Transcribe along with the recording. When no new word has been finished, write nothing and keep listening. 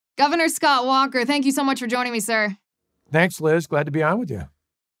Governor Scott Walker, thank you so much for joining me, sir. Thanks, Liz. Glad to be on with you.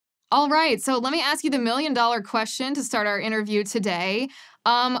 All right, so let me ask you the million-dollar question to start our interview today.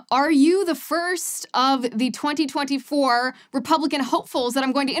 Are you the first of the 2024 Republican hopefuls that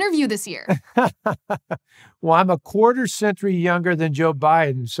I'm going to interview this year? Well, I'm a quarter century younger than Joe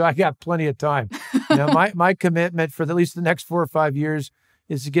Biden, so I got plenty of time. My commitment for at least the next 4 or 5 years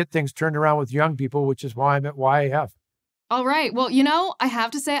is to get things turned around with young people, which is why I'm at YAF. All right. Well, I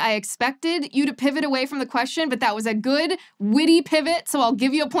have to say I expected you to pivot away from the question, but that was a good, witty pivot, so I'll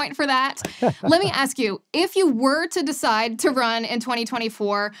give you a point for that. Let me ask you, if you were to decide to run in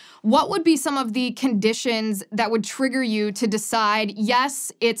 2024, what would be some of the conditions that would trigger you to decide,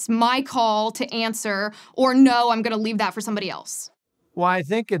 yes, it's my call to answer, or no, I'm going to leave that for somebody else? Well, I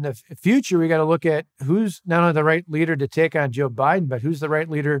think in the future, we got to look at who's not only the right leader to take on Joe Biden, but who's the right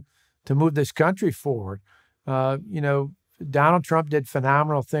leader to move this country forward. Donald Trump did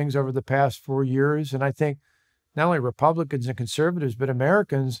phenomenal things over the past 4 years. And I think not only Republicans and conservatives, but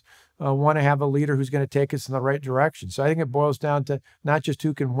Americans want to have a leader who's going to take us in the right direction. So I think it boils down to not just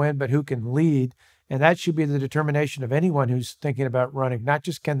who can win, but who can lead. And that should be the determination of anyone who's thinking about running. Not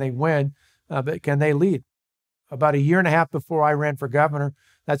just can they win, but can they lead? About a year and a half before I ran for governor,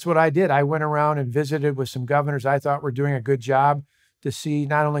 that's what I did. I went around and visited with some governors I thought were doing a good job to see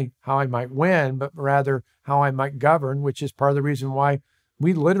not only how I might win, but rather how I might govern, which is part of the reason why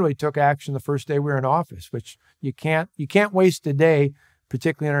we literally took action the first day we were in office, which you can't waste a day,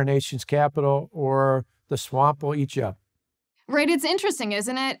 particularly in our nation's capital, or the swamp will eat you up. Right. It's interesting,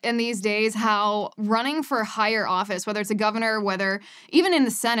 isn't it, in these days, how running for higher office, whether it's a governor, whether even in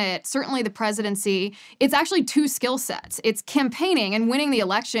the Senate, certainly the presidency, it's actually two skill sets. It's campaigning and winning the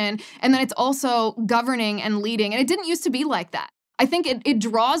election, and then it's also governing and leading. And it didn't used to be like that. I think it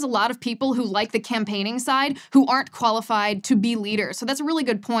draws a lot of people who like the campaigning side who aren't qualified to be leaders. So that's a really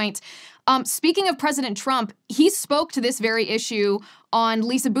good point. Speaking of President Trump, he spoke to this very issue on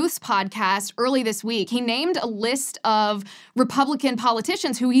Lisa Booth's podcast early this week. He named a list of Republican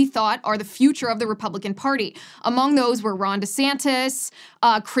politicians who he thought are the future of the Republican Party. Among those were Ron DeSantis,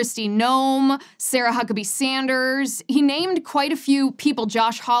 Kristi Noem, Sarah Huckabee Sanders. He named quite a few people.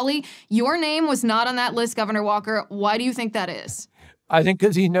 Josh Hawley, your name was not on that list, Governor Walker. Why do you think that is? I think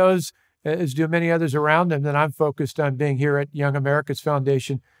because he knows, as do many others around him, that I'm focused on being here at Young America's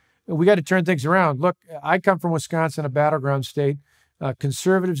Foundation. We got to turn things around. Look, I come from Wisconsin, a battleground state.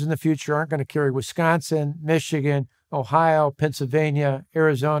 Conservatives in the future aren't going to carry Wisconsin, Michigan, Ohio, Pennsylvania,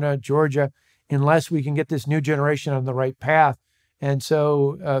 Arizona, Georgia, unless we can get this new generation on the right path. And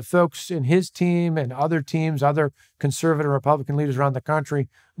so folks in his team and other teams, other conservative Republican leaders around the country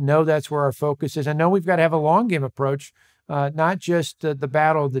know that's where our focus is. I know we've got to have a long game approach, not just the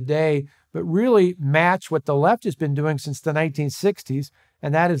battle of the day, but really match what the left has been doing since the 1960s.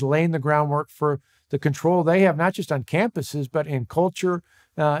 And that is laying the groundwork for the control they have, not just on campuses, but in culture,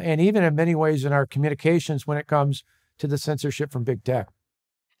 and even in many ways in our communications when it comes to the censorship from big tech.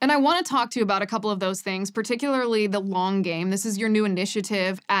 And I want to talk to you about a couple of those things, particularly the long game. This is your new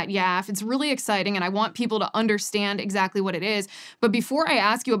initiative at YAF. It's really exciting, and I want people to understand exactly what it is. But before I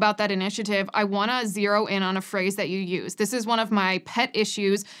ask you about that initiative, I want to zero in on a phrase that you use. This is one of my pet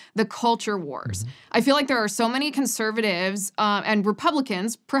issues, the culture wars. I feel like there are so many conservatives and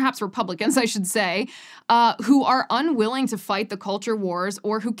Republicans, perhaps Republicans, I should say, who are unwilling to fight the culture wars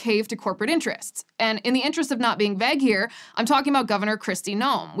or who cave to corporate interests. And in the interest of not being vague here, I'm talking about Governor Kristi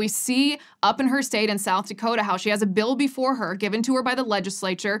Noem. We see up in her state in South Dakota how she has a bill before her given to her by the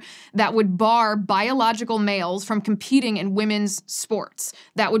legislature that would bar biological males from competing in women's sports.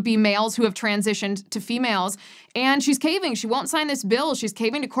 That would be males who have transitioned to females. And she's caving. She won't sign this bill. She's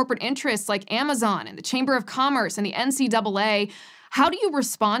caving to corporate interests like Amazon and the Chamber of Commerce and the NCAA. How do you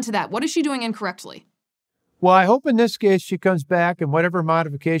respond to that? What is she doing incorrectly? Well, I hope in this case she comes back and whatever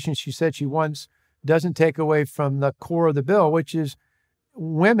modifications she said she wants doesn't take away from the core of the bill, which is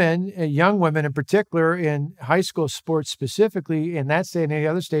women, young women in particular, in high school sports specifically, in that state and any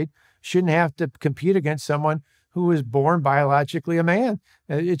other state, shouldn't have to compete against someone who was born biologically a man.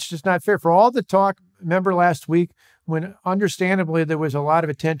 It's just not fair. For all the talk, remember last week, when understandably there was a lot of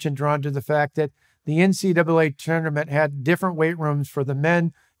attention drawn to the fact that the NCAA tournament had different weight rooms for the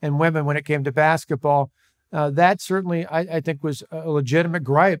men and women when it came to basketball. That certainly, I think, was a legitimate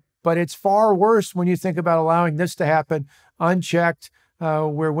gripe. But it's far worse when you think about allowing this to happen unchecked,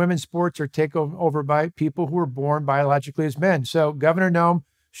 where women's sports are taken over by people who were born biologically as men. So Governor Noem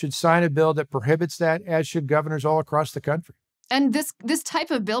should sign a bill that prohibits that, as should governors all across the country. And this type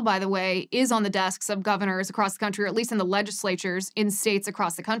of bill, by the way, is on the desks of governors across the country, or at least in the legislatures in states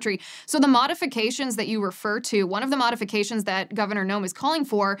across the country. So the modifications that you refer to, one of the modifications that Governor Noem is calling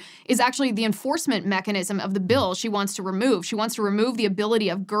for is actually the enforcement mechanism of the bill she wants to remove. She wants to remove the ability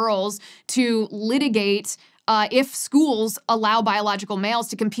of girls to litigate if schools allow biological males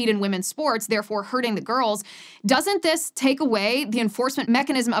to compete in women's sports, therefore hurting the girls. Doesn't this take away the enforcement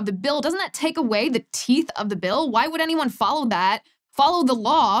mechanism of the bill? Doesn't that take away the teeth of the bill? Why would anyone follow the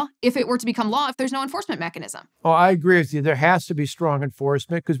law, if it were to become law, if there's no enforcement mechanism? Oh, I agree with you. There has to be strong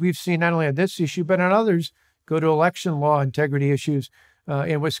enforcement because we've seen not only on this issue, but on others go to election law integrity issues.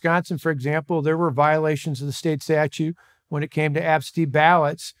 In Wisconsin, for example, there were violations of the state statute when it came to absentee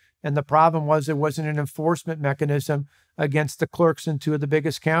ballots. And the problem was there wasn't an enforcement mechanism against the clerks in two of the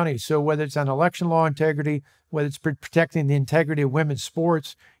biggest counties. So whether it's on election law integrity, whether it's protecting the integrity of women's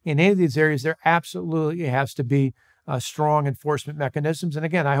sports, in any of these areas, there absolutely has to be strong enforcement mechanisms. And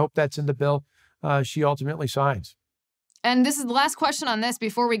again, I hope that's in the bill she ultimately signs. And this is the last question on this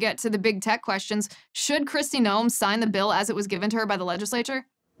before we get to the big tech questions. Should Kristi Noem sign the bill as it was given to her by the legislature?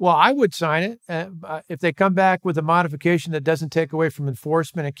 Well, I would sign it. If they come back with a modification that doesn't take away from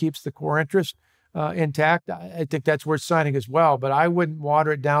enforcement and keeps the core interest intact, I think that's worth signing as well. But I wouldn't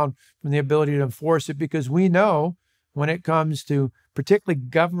water it down from the ability to enforce it because we know when it comes to particularly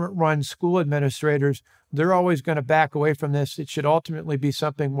government-run school administrators, they're always going to back away from this. It should ultimately be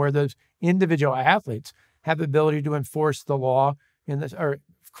something where those individual athletes have the ability to enforce the law or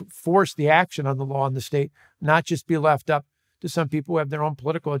force the action on the law in the state, not just be left up to some people who have their own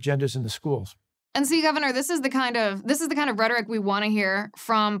political agendas in the schools. And see, Governor, this is the kind of rhetoric we want to hear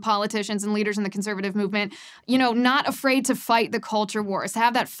from politicians and leaders in the conservative movement. You know, not afraid to fight the culture wars, to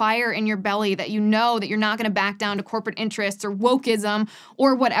have that fire in your belly that you know that you're not going to back down to corporate interests or wokeism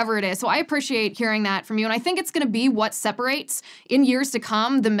or whatever it is. So I appreciate hearing that from you. And I think it's going to be what separates in years to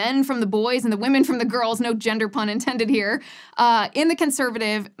come the men from the boys and the women from the girls, no gender pun intended here, in the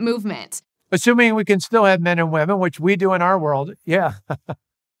conservative movement. Assuming we can still have men and women, which we do in our world. Yeah.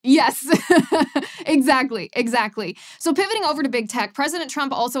 Yes, exactly. So pivoting over to big tech, President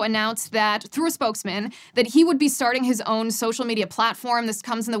Trump also announced that, through a spokesman, that he would be starting his own social media platform. This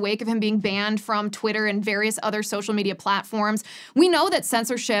comes in the wake of him being banned from Twitter and various other social media platforms. We know that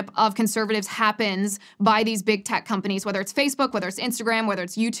censorship of conservatives happens by these big tech companies, whether it's Facebook, whether it's Instagram, whether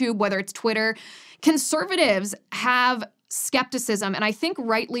it's YouTube, whether it's Twitter. Conservatives have skepticism, and I think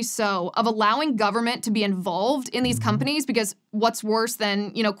rightly so, of allowing government to be involved in these companies, because what's worse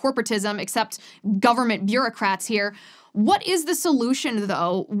than, corporatism, except government bureaucrats here. What is the solution,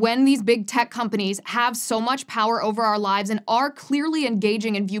 though, when these big tech companies have so much power over our lives and are clearly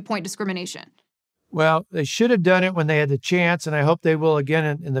engaging in viewpoint discrimination? Well, they should have done it when they had the chance, and I hope they will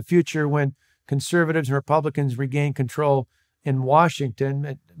again in the future when conservatives and Republicans regain control in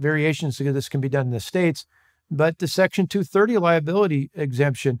Washington. Variations of this can be done in the states. But the Section 230 liability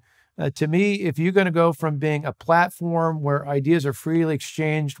exemption, to me, if you're going to go from being a platform where ideas are freely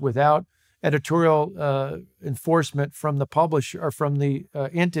exchanged without editorial enforcement from the publisher or from the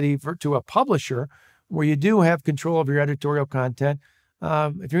entity to a publisher, where you do have control of your editorial content,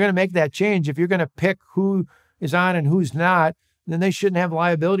 if you're going to make that change, if you're going to pick who is on and who's not, then they shouldn't have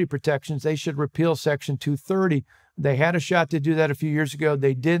liability protections. They should repeal Section 230. They had a shot to do that a few years ago.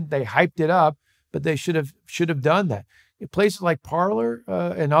 They didn't. They hyped it up. But they should have done that. In places like Parler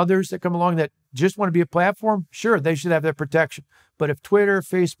and others that come along that just want to be a platform, sure, they should have that protection. But if Twitter,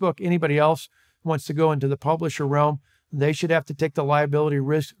 Facebook, anybody else wants to go into the publisher realm, they should have to take the liability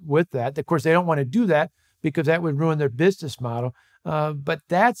risk with that. Of course, they don't want to do that because that would ruin their business model. But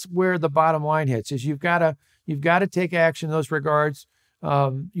that's where the bottom line hits: is you've got to take action in those regards.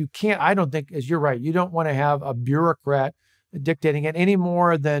 You can't. I don't think, as you're right, you don't want to have a bureaucrat dictating it any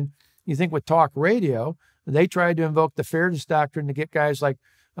more than. You think with talk radio, they tried to invoke the fairness doctrine to get guys like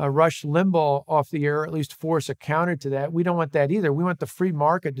Rush Limbaugh off the air, or at least force a counter to that. We don't want that either. We want the free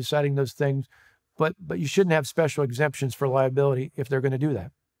market deciding those things, but you shouldn't have special exemptions for liability if they're going to do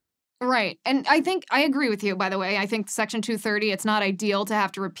that. Right. And I think I agree with you, by the way. I think Section 230, it's not ideal to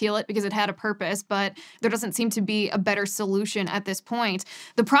have to repeal it because it had a purpose, but there doesn't seem to be a better solution at this point.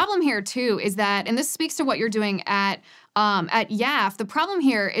 The problem here, too, is that, and this speaks to what you're doing at YAF, the problem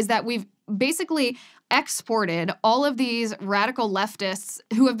here is that we've basically exported all of these radical leftists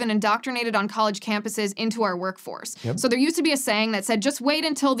who have been indoctrinated on college campuses into our workforce. Yep. So there used to be a saying that said, just wait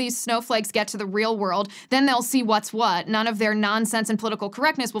until these snowflakes get to the real world, then they'll see what's what. None of their nonsense and political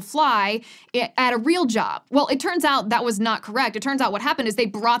correctness will fly at a real job. Well, it turns out that was not correct. It turns out what happened is they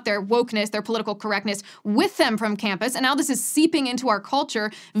brought their wokeness, their political correctness with them from campus, and now this is seeping into our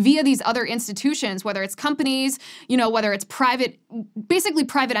culture via these other institutions, whether it's companies, whether it's basically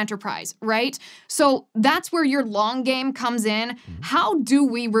private enterprise, right? So that's where your long game comes in. How do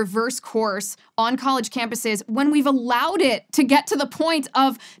we reverse course on college campuses when we've allowed it to get to the point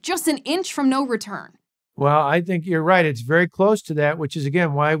of just an inch from no return? Well, I think you're right. It's very close to that, which is,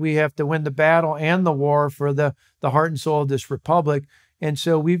 again, why we have to win the battle and the war for the heart and soul of this republic. And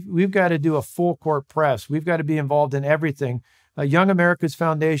so we've got to do a full court press. We've got to be involved in everything. Young America's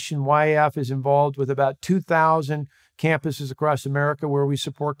Foundation, YAF, is involved with about 2,000 campuses across America where we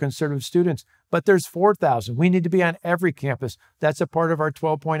support conservative students. But there's 4,000. We need to be on every campus. That's a part of our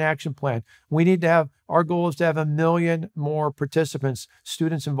 12-point action plan. Our goal is to have 1 million more participants,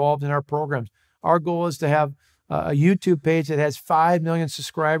 students involved in our programs. Our goal is to have a YouTube page that has 5 million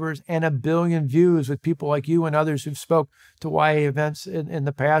subscribers and 1 billion views with people like you and others who've spoke to YA events in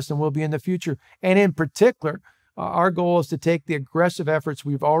the past and will be in the future. And in particular, our goal is to take the aggressive efforts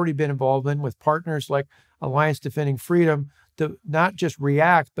we've already been involved in with partners like Alliance Defending Freedom to not just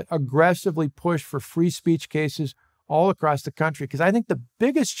react, but aggressively push for free speech cases all across the country. Because I think the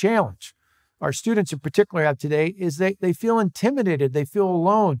biggest challenge our students in particular have today is they feel intimidated. They feel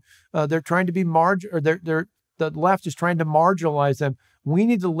alone. They're trying to be the left is trying to marginalize them. We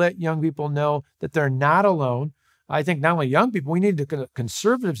need to let young people know that they're not alone. I think not only young people, we need to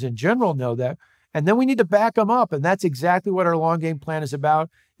conservatives in general know that. And then we need to back them up. And that's exactly what our long game plan is about,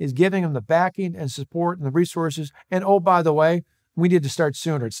 is giving them the backing and support and the resources. And oh, by the way, we need to start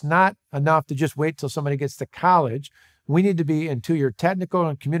sooner. It's not enough to just wait till somebody gets to college. We need to be in 2-year technical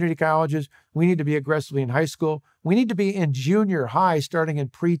and community colleges. We need to be aggressively in high school. We need to be in junior high, starting in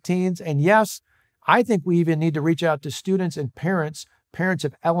preteens. And yes, I think we even need to reach out to students and parents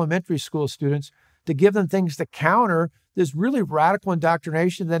of elementary school students, to give them things to counter this really radical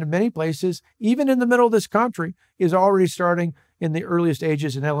indoctrination that in many places, even in the middle of this country, is already starting in the earliest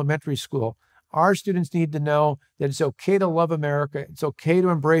ages in elementary school. Our students need to know that it's okay to love America. It's okay to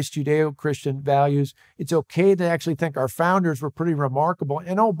embrace Judeo-Christian values. It's okay to actually think our founders were pretty remarkable.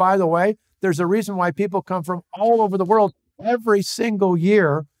 And oh, by the way, there's a reason why people come from all over the world every single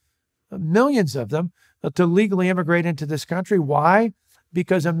year, millions of them, to legally immigrate into this country. Why?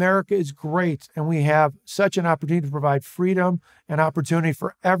 Because America is great, and we have such an opportunity to provide freedom and opportunity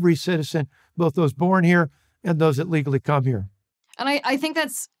for every citizen, both those born here and those that legally come here. And I think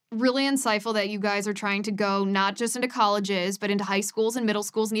that's really insightful that you guys are trying to go not just into colleges, but into high schools and middle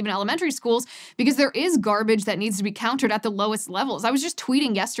schools and even elementary schools, because there is garbage that needs to be countered at the lowest levels. I was just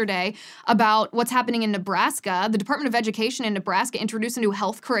tweeting yesterday about what's happening in Nebraska. The Department of Education in Nebraska introduced a new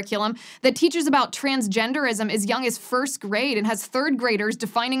health curriculum that teaches about transgenderism as young as first grade and has third graders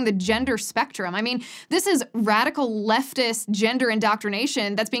defining the gender spectrum. I mean, this is radical leftist gender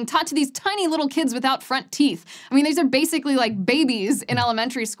indoctrination that's being taught to these tiny little kids without front teeth. I mean, these are basically like babies in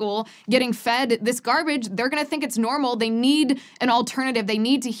elementary school getting fed this garbage. They're going to think it's normal. They need an alternative. They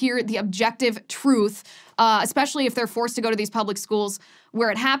need to hear the objective truth, especially if they're forced to go to these public schools where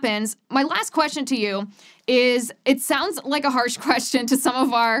it happens. My last question to you is, it sounds like a harsh question to some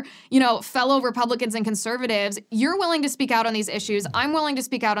of our, fellow Republicans and conservatives. You're willing to speak out on these issues. I'm willing to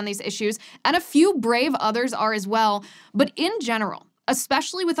speak out on these issues, and a few brave others are as well. But in general,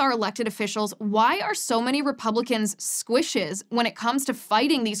 especially with our elected officials, why are so many Republicans squishes when it comes to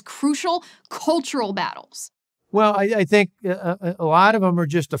fighting these crucial cultural battles? Well, I think a lot of them are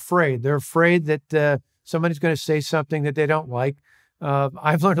just afraid. They're afraid that somebody's going to say something that they don't like.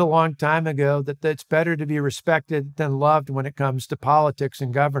 I've learned a long time ago that it's better to be respected than loved when it comes to politics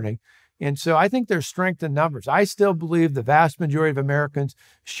and governing. And so I think there's strength in numbers. I still believe the vast majority of Americans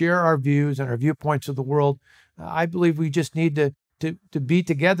share our views and our viewpoints of the world. I believe we just need to be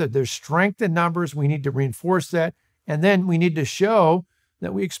together. There's strength in numbers. We need to reinforce that. And then we need to show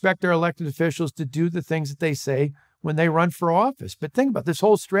that we expect our elected officials to do the things that they say when they run for office. But think about this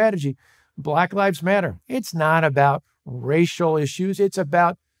whole strategy. Black Lives Matter. It's not about racial issues. It's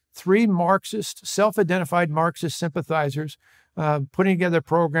about 3 Marxist, self-identified Marxist sympathizers putting together a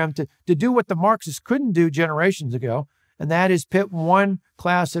program to do what the Marxists couldn't do generations ago. And that is pit one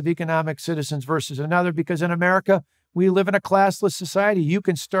class of economic citizens versus another, because in America, we live in a classless society. You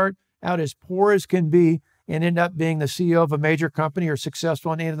can start out as poor as can be and end up being the CEO of a major company or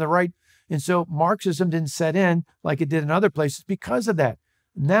successful and in the right. And so Marxism didn't set in like it did in other places because of that.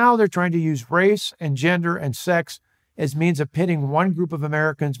 Now they're trying to use race and gender and sex as means of pitting one group of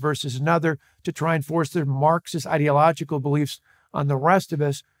Americans versus another to try and force their Marxist ideological beliefs on the rest of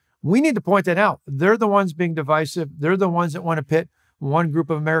us. We need to point that out. They're the ones being divisive. They're the ones that want to pit one group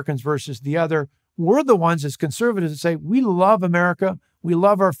of Americans versus the other. We're the ones as conservatives that say, we love America. We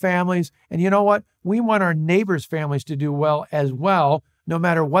love our families. And you know what? We want our neighbors' families to do well as well, no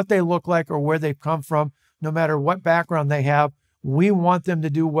matter what they look like or where they've come from, no matter what background they have. We want them to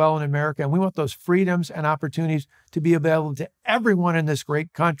do well in America, and we want those freedoms and opportunities to be available to everyone in this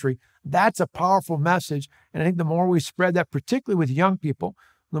great country. That's a powerful message. And I think the more we spread that, particularly with young people,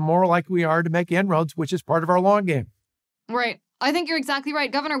 the more likely we are to make inroads, which is part of our long game. Right. I think you're exactly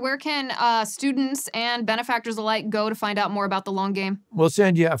right. Governor, where can students and benefactors alike go to find out more about the long game? We'll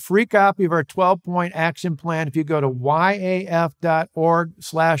send you a free copy of our 12-point action plan if you go to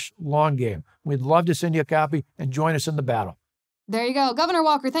yaf.org/longgame. We'd love to send you a copy and join us in the battle. There you go. Governor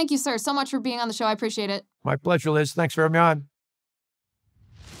Walker, thank you, sir, so much for being on the show. I appreciate it. My pleasure, Liz. Thanks for having me on.